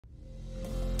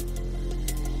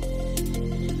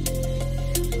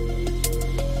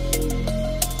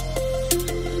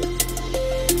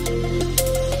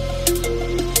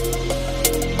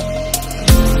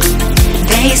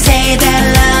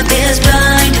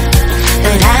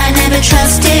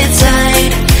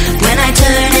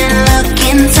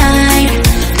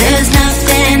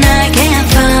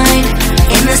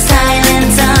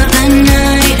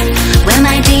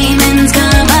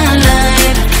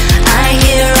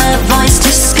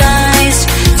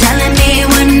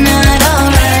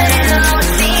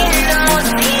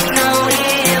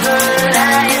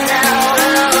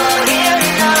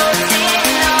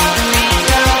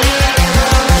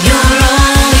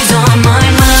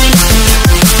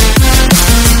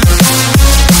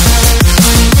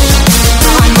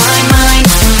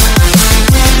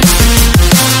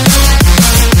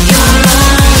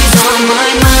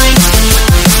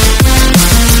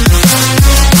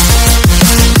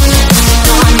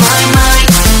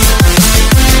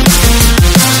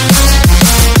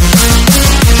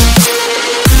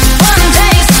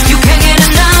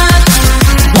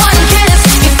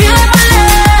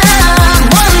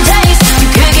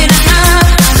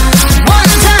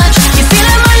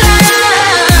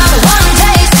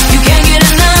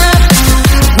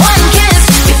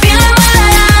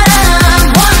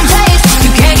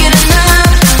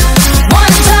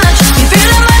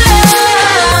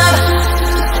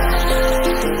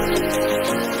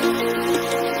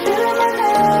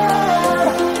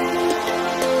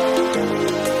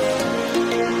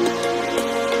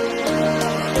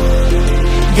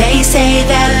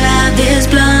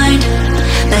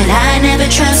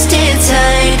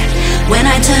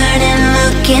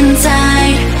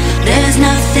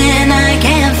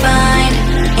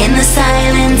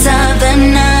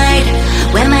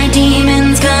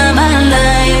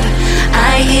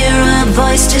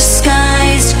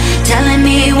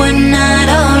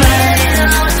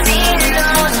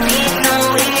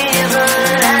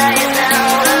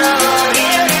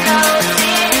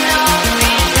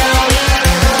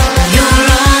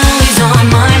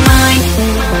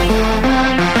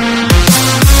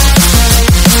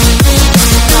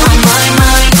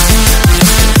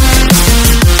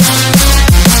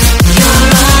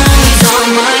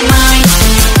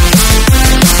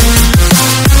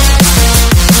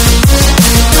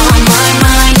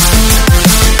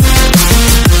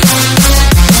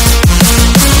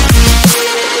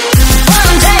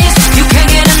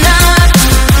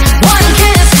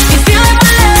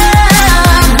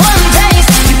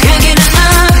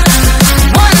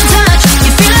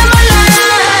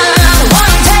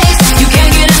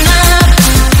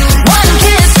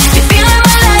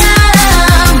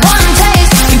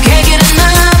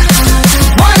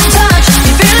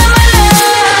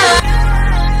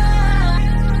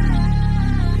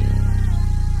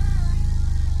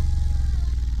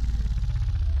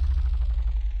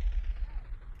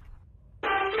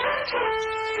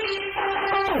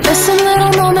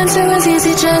moments it was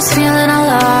easy just feeling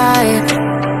alive.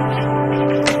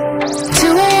 2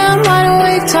 a.m. wide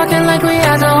awake, talking like we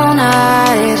had the whole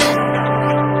night.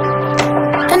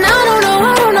 And I don't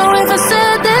know if I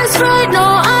said this right. No,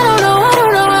 I don't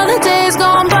know how the days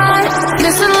gone by.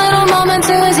 Missing little moments,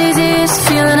 it was easiest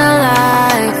feeling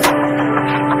alive.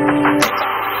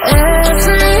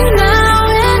 Every now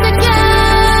and again,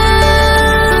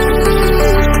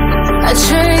 I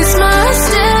trace my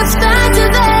steps back to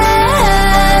then.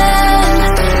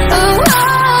 Oh,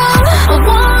 I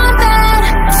want that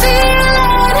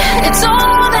feeling. It's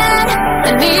all that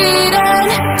I needed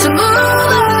to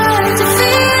move on, to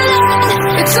feel it.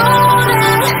 It's all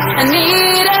that I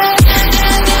needed.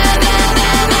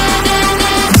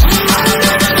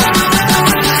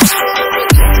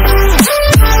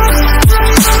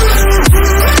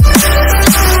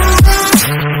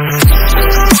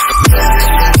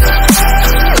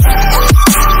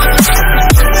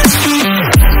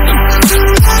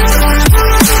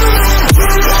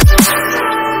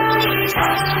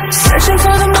 Searching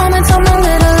for the moments I'm a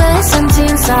little less empty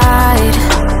inside.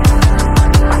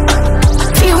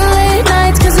 Fewer late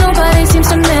nights cause nobody seems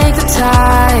to make the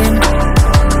time.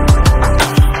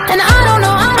 And I don't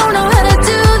know how to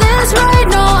do this right.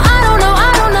 No, I don't know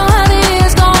how the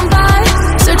years gone by.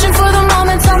 Searching for the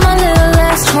moments I'm a little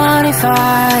less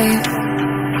 25.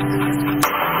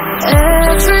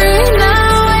 Every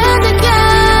now and again,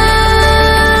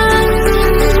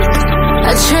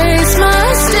 I trace my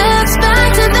steps back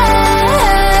to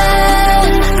then.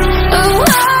 Oh,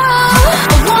 I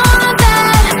want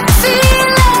that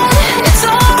feeling. It's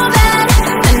all that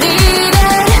I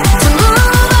needed to move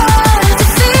on, to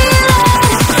feel it.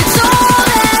 It's all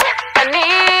that I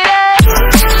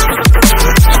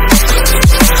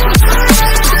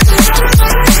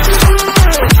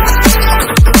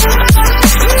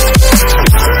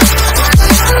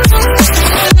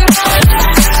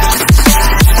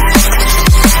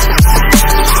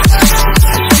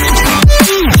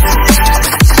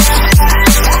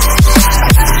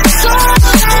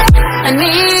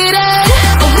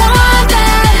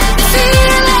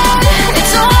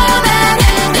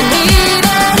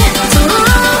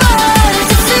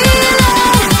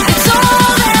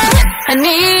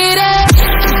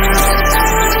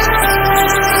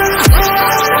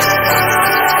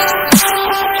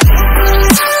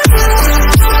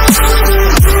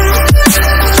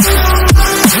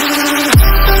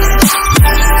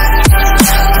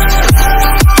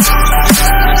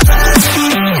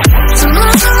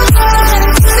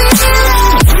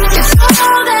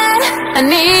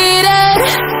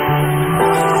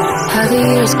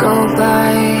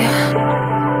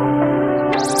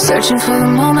searching for the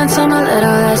moments I'm a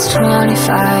little less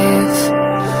 25.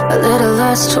 A little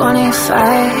less 25.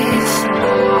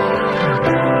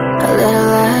 A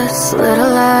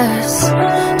little less.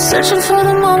 Searching for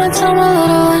the moments I'm a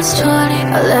little less 20.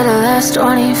 A little less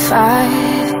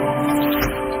 25.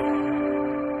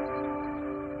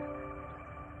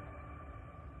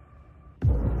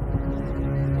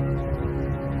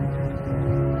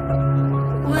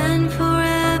 When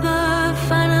forever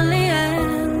finally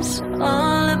ends,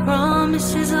 all the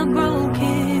promises are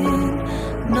broken.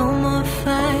 No more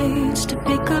fights to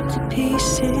pick up the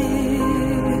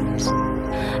pieces.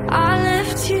 I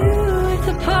left you with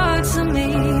the parts of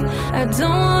me I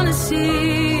don't wanna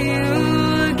see.